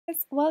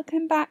Guys,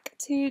 welcome back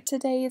to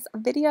today's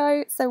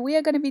video. So we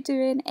are going to be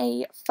doing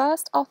a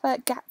first offer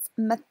gets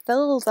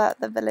Mathilda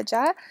the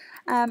villager.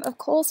 Of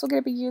course we're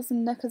going to be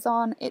using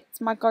Nookazon. It's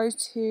my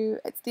go-to.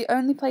 It's the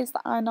only place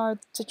that I know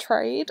to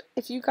trade.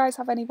 If you guys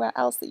have anywhere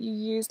else that you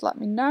use, let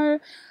me know.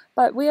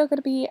 But we are going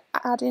to be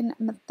adding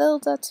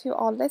Mathilda to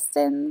our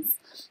listings.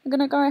 I'm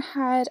going to go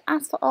ahead,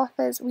 ask for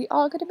offers. We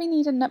are going to be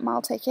needing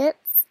NMT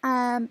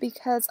tickets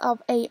because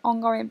of a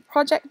ongoing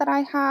project that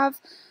I have.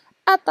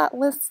 Add that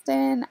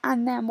listing,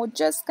 and then we're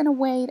just going to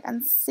wait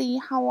and see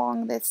how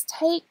long this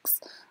takes.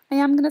 I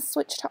am going to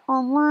switch to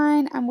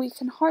online and we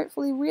can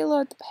hopefully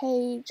reload the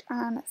page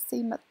and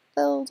see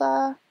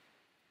Mathilda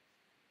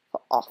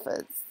for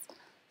offers.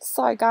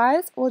 So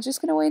guys, we're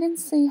just going to wait and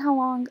see how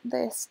long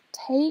this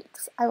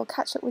takes. I will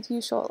catch up with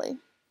you shortly.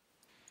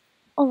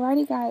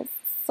 Alrighty guys,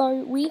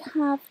 so we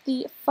have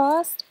the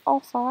first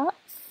offer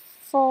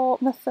for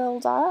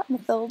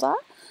Mathilda.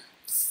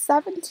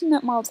 70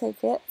 NMT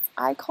tickets.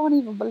 I can't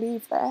even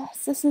believe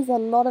this. This is a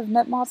lot of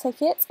NMT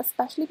tickets,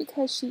 especially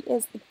because she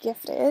is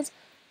gifted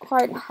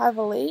quite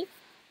heavily.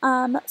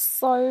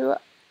 So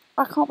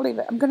I can't believe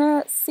it. I'm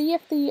gonna see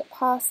if the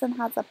person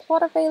has a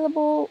plot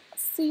available,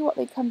 see what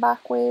they come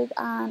back with,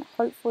 and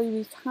hopefully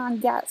we can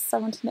get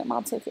 70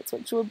 NMT tickets,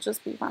 which will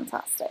just be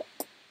fantastic.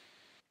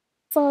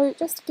 So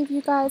just to give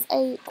you guys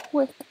a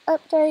quick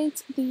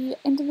update, the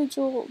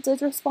individual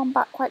did respond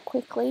back quite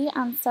quickly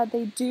and said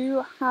they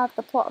do have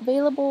the plot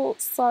available,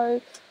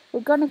 so we're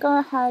going to go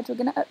ahead, we're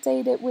going to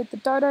update it with the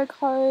dodo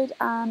code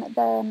and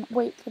then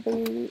wait for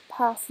the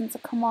person to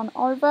come on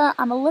over.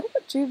 I'm a little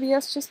bit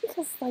dubious just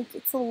because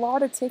it's a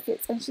lot of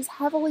tickets and she's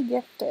heavily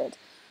gifted,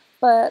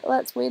 but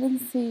let's wait and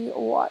see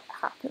what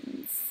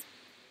happens.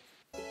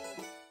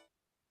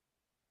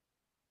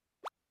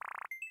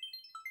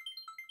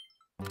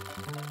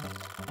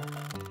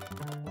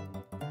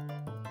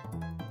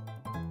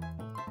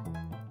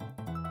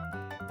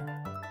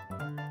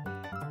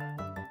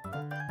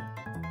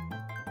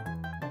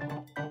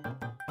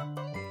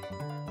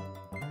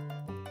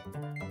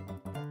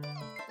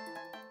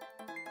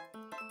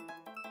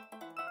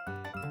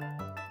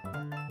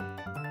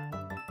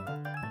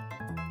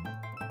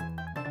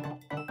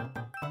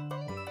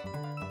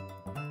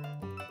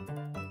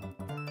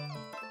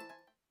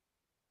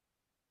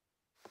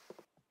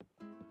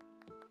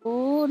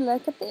 Ooh,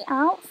 look at the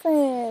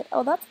outfit.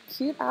 Oh, that's a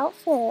cute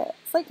outfit.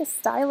 It's like a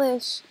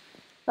stylish,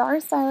 very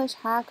stylish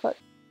haircut.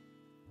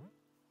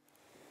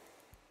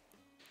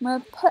 I'm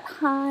going to put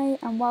hi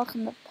and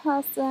welcome the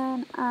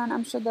person, and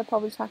I'm sure they're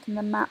probably checking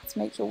the map to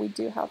make sure we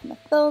do have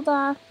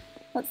Mathilda.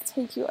 Let's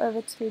take you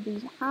over to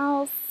the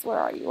house. Where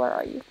are you? Where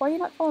are you? Why are you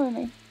not following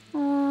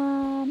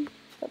me?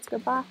 Let's go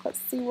back.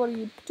 Let's see, what are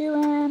you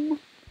doing?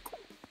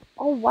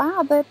 Oh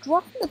wow, they're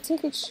dropping the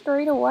tickets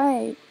straight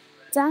away.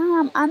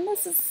 Damn, and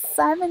this is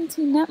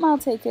 70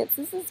 NMT tickets.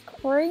 This is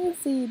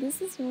crazy.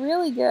 This is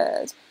really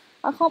good.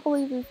 I can't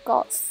believe we've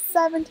got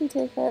 70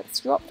 tickets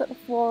dropped at the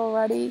floor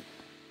already.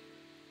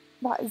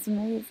 That is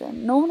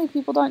amazing. Normally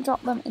people don't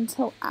drop them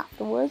until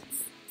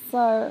afterwards.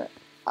 So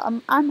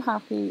I'm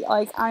happy.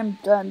 I'm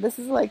done. This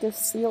is like a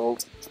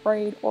sealed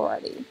trade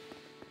already.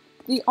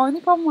 The only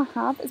problem I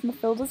have is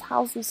Mathilda's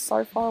house is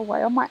so far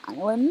away on my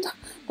island.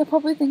 They're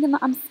probably thinking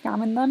that I'm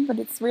scamming them, but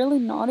it's really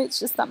not. It's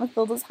just that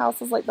Mathilda's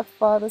house is like the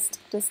furthest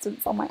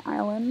distance on my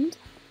island.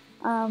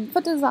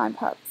 For design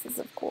purposes,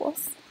 of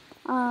course.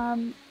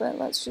 But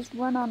let's just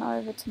run on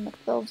over to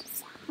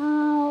Mathilda's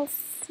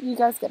house. You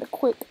guys get a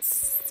quick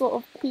sort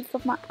of peek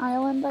of my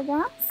island, I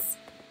guess.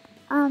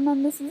 And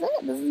then this is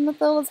it. This is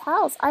Mathilda's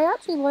house. I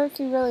actually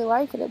low-key really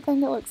like it. I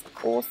think it looks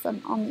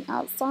awesome on the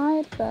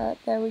outside, but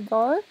there we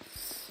go.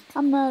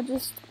 I'm gonna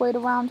just wait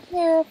around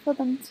here for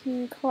them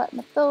to collect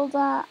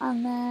Mathilda,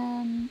 and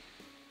then,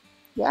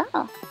 yeah,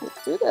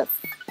 let's do this.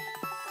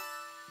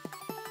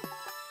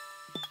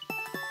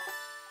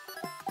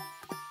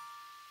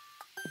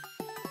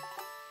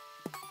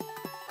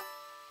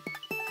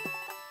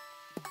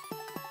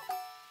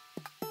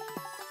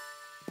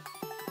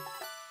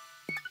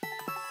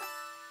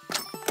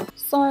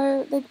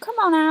 So they've come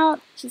on out,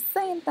 she's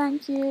saying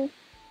thank you.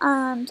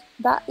 And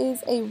that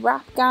is a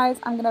wrap, guys.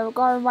 I'm going to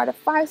go and write a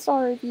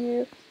 5-star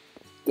review,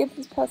 give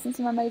this person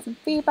some amazing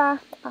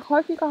feedback. I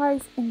hope you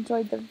guys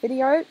enjoyed the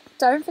video.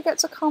 Don't forget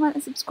to comment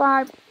and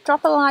subscribe.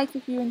 Drop a like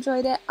if you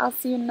enjoyed it. I'll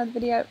see you in another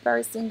video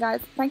very soon,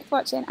 guys. Thank you for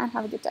watching and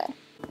have a good day.